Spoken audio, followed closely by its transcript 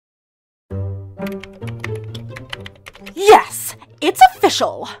Yes! It's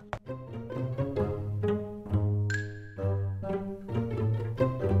official!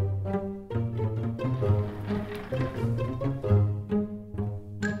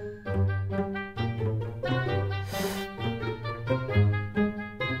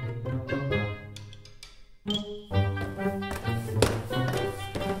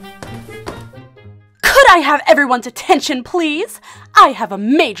 I have everyone's attention, please? I have a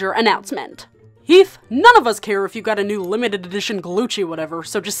major announcement. Heath, none of us care if you got a new limited edition Galucci whatever,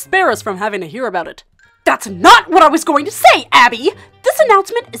 so just spare us from having to hear about it. That's not what I was going to say, Abby! This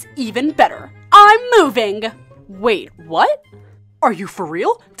announcement is even better. I'm moving! Wait, what? Are you for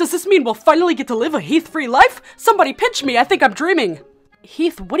real? Does this mean we'll finally get to live a Heath-free life? Somebody pinch me, I think I'm dreaming.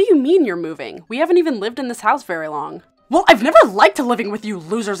 Heath, what do you mean you're moving? We haven't even lived in this house very long. Well, I've never liked living with you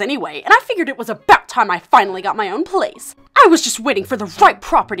losers anyway, and I figured it was about time I finally got my own place. I was just waiting for the right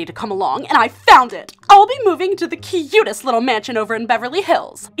property to come along, and I found it. I'll be moving to the cutest little mansion over in Beverly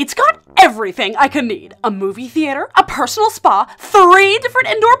Hills. It's got everything I could need. A movie theater, a personal spa, 3 different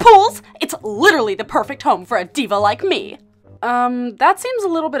indoor pools. It's literally the perfect home for a diva like me. That seems a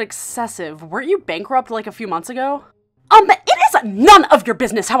little bit excessive. Weren't you bankrupt like a few months ago? It is none of your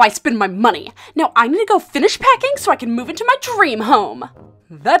business how I spend my money. Now I need to go finish packing so I can move into my dream home.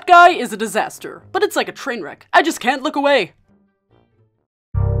 That guy is a disaster, but it's like a train wreck. I just can't look away.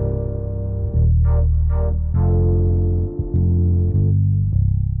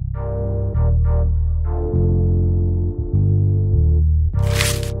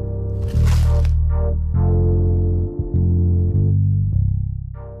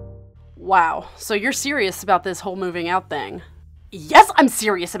 Wow, so you're serious about this whole moving out thing? Yes, I'm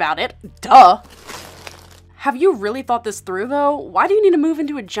serious about it. Duh. Have you really thought this through, though? Why do you need to move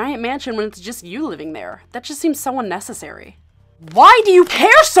into a giant mansion when it's just you living there? That just seems so unnecessary. Why do you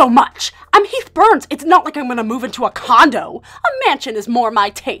care so much? I'm Heath Burns. It's not like I'm gonna move into a condo. A mansion is more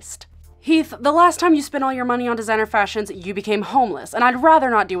my taste. Heath, the last time you spent all your money on designer fashions, you became homeless, and I'd rather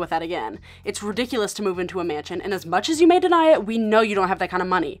not deal with that again. It's ridiculous to move into a mansion, and as much as you may deny it, we know you don't have that kind of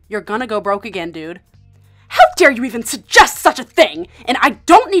money. You're gonna go broke again, dude. How dare you even suggest such a thing? And I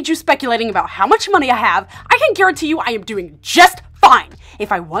don't need you speculating about how much money I have. I can guarantee you I am doing just fine.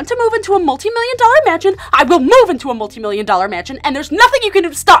 If I want to move into a multi-million-dollar mansion, I will move into a multi-million-dollar mansion, and there's nothing you can do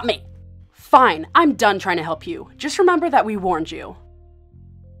to stop me. Fine, I'm done trying to help you. Just remember that we warned you.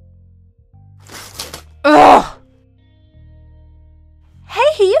 Ugh!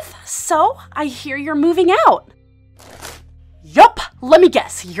 Hey Heath, so I hear you're moving out. Yup, let me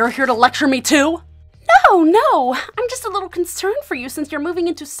guess, you're here to lecture me too? No, I'm just a little concerned for you since you're moving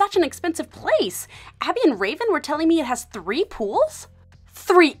into such an expensive place. Abby and Raven were telling me it has 3 pools?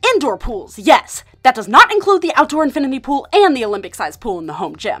 3 indoor pools, yes. That does not include the outdoor infinity pool and the Olympic-sized pool in the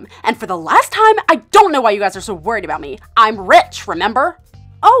home gym. And for the last time, I don't know why you guys are so worried about me. I'm rich, remember?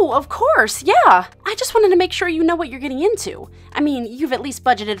 Oh, of course, yeah. I just wanted to make sure you know what you're getting into. I mean, you've at least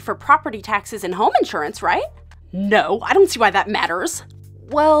budgeted for property taxes and home insurance, right? No, I don't see why that matters.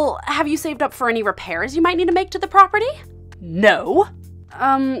 Well, have you saved up for any repairs you might need to make to the property? No.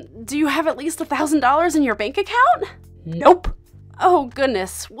 Do you have at least $1,000 in your bank account? Nope. Oh,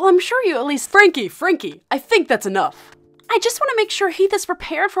 goodness. Well, I'm sure you at least— Frankie, I think that's enough. I just want to make sure Heath is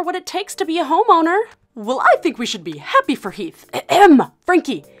prepared for what it takes to be a homeowner. Well, I think we should be happy for Heath.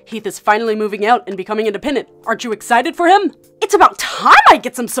 Frankie, Heath is finally moving out and becoming independent. Aren't you excited for him? It's about time I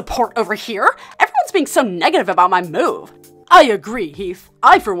get some support over here. Everyone's being so negative about my move. I agree, Heath.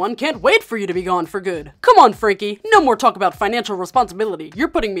 I, for one, can't wait for you to be gone for good. Come on, Frankie. No more talk about financial responsibility. You're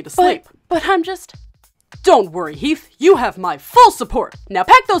putting me to sleep. But I'm just— Don't worry, Heath. You have my full support. Now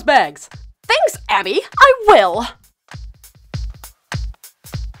pack those bags. Thanks, Abby. I will.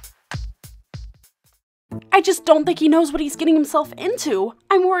 I just don't think he knows what he's getting himself into.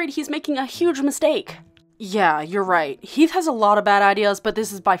 I'm worried he's making a huge mistake. Yeah, you're right. Heath has a lot of bad ideas, but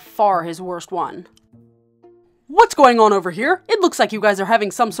this is by far his worst one. What's going on over here? It looks like you guys are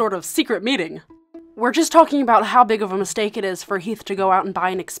having some sort of secret meeting. We're just talking about how big of a mistake it is for Heath to go out and buy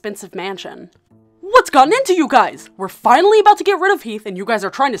an expensive mansion. What's gotten into you guys? We're finally about to get rid of Heath and you guys are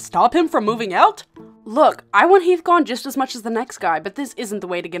trying to stop him from moving out? Look, I want Heath gone just as much as the next guy, but this isn't the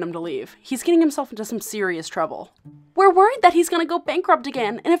way to get him to leave. He's getting himself into some serious trouble. We're worried that he's gonna go bankrupt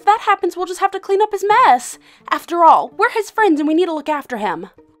again, and if that happens, we'll just have to clean up his mess. After all, we're his friends and we need to look after him.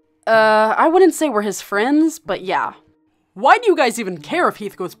 I wouldn't say we're his friends, but yeah. Why do you guys even care if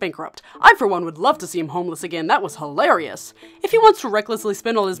Heath goes bankrupt? I, for one, would love to see him homeless again. That was hilarious. If he wants to recklessly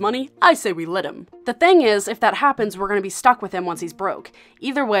spend all his money, I say we let him. The thing is, if that happens, we're gonna be stuck with him once he's broke.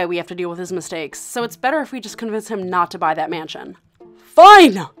 Either way, we have to deal with his mistakes, so it's better if we just convince him not to buy that mansion.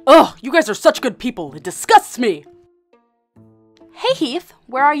 Fine! Ugh, you guys are such good people, it disgusts me! Hey Heath,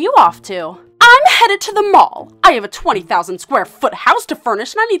 where are you off to? I'm headed to the mall! I have a 20,000 square foot house to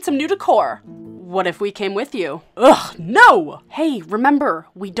furnish and I need some new decor. What if we came with you? Ugh, no! Hey, remember,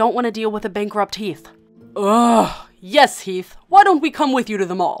 we don't want to deal with a bankrupt Heath. Ugh, yes Heath, why don't we come with you to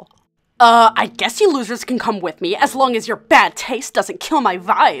the mall? I guess you losers can come with me as long as your bad taste doesn't kill my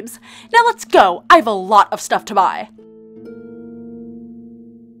vibes. Now let's go, I have a lot of stuff to buy.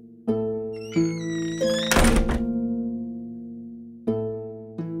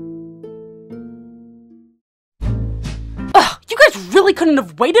 You guys really couldn't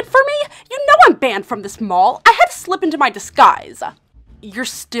have waited for me? You know I'm banned from this mall. I had to slip into my disguise. You're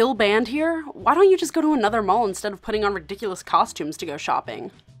still banned here? Why don't you just go to another mall instead of putting on ridiculous costumes to go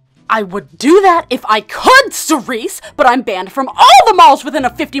shopping? I would do that if I could, Cerise, but I'm banned from all the malls within a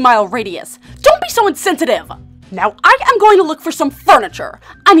 50-mile radius. Don't be so insensitive. Now I am going to look for some furniture.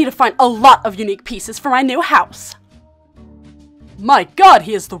 I need to find a lot of unique pieces for my new house. My God,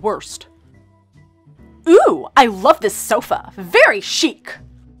 he is the worst. Ooh, I love this sofa. Very chic.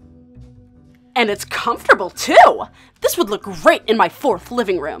 And it's comfortable, too. This would look great in my 4th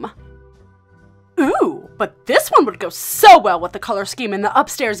living room. Ooh, but this one would go so well with the color scheme in the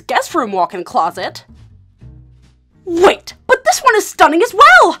upstairs guest room walk-in closet. Wait, but this one is stunning as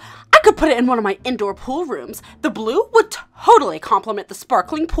well! I could put it in one of my indoor pool rooms. The blue would totally complement the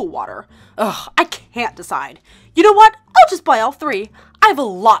sparkling pool water. Ugh, I can't decide. You know what? I'll just buy all 3. I have a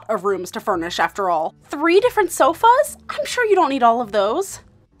lot of rooms to furnish after all. 3 different sofas? I'm sure you don't need all of those.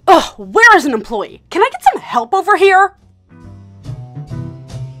 Ugh, where is an employee? Can I get some help over here?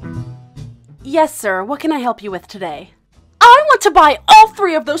 Yes, sir. What can I help you with today? I want to buy all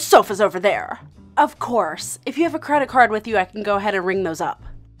 3 of those sofas over there. Of course. If you have a credit card with you, I can go ahead and ring those up.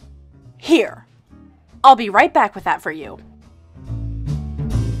 Here. I'll be right back with that for you.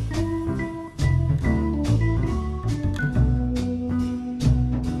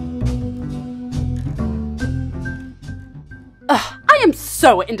 I am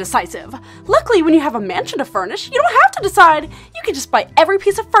so indecisive. Luckily, when you have a mansion to furnish, you don't have to decide. You can just buy every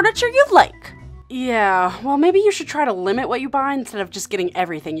piece of furniture you like. Yeah, well, maybe you should try to limit what you buy instead of just getting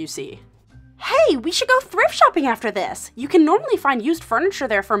everything you see. Hey, we should go thrift shopping after this. You can normally find used furniture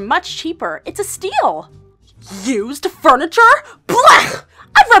there for much cheaper. It's a steal. Used furniture? Blech!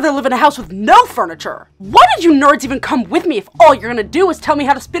 I'd rather live in a house with no furniture. Why did you nerds even come with me if all you're gonna do is tell me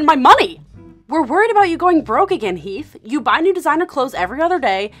how to spend my money? We're worried about you going broke again, Heath. You buy new designer clothes every other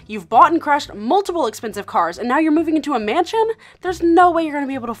day, you've bought and crashed multiple expensive cars, and now you're moving into a mansion? There's no way you're gonna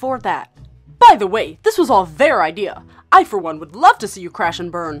be able to afford that. By the way, this was all their idea. I, for one, would love to see you crash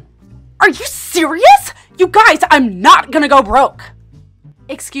and burn. Are you serious? You guys, I'm not gonna go broke.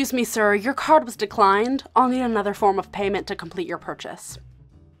 Excuse me, sir, your card was declined. I'll need another form of payment to complete your purchase.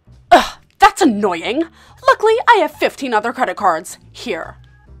 Ugh, that's annoying. Luckily, I have 15 other credit cards. Here.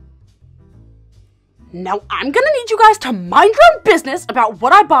 Now I'm gonna need you guys to mind your own business about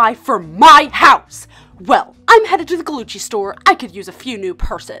what I buy for my house. Well, I'm headed to the Gucci store. I could use a few new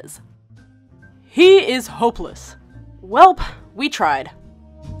purses. He is hopeless. Welp, we tried.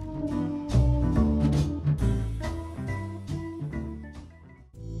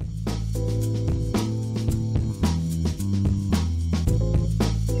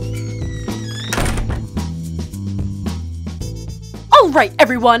 Alright,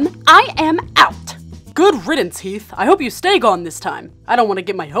 everyone, I am out. Good riddance, Heath. I hope you stay gone this time. I don't want to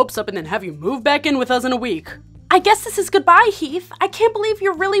get my hopes up and then have you move back in with us in a week. I guess this is goodbye, Heath. I can't believe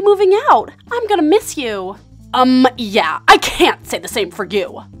you're really moving out. I'm gonna miss you. Yeah, I can't say the same for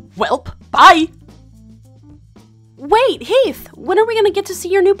you. Welp, bye. Wait, Heath, when are we gonna get to see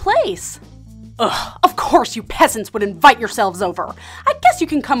your new place? Ugh, of course you peasants would invite yourselves over. I guess you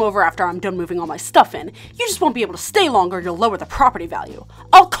can come over after I'm done moving all my stuff in. You just won't be able to stay longer, you'll lower the property value.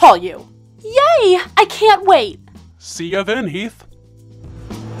 I'll call you. Yay! I can't wait! See ya then, Heath.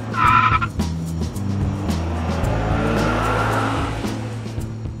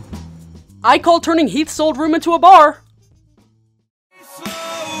 I call turning Heath's old room into a bar.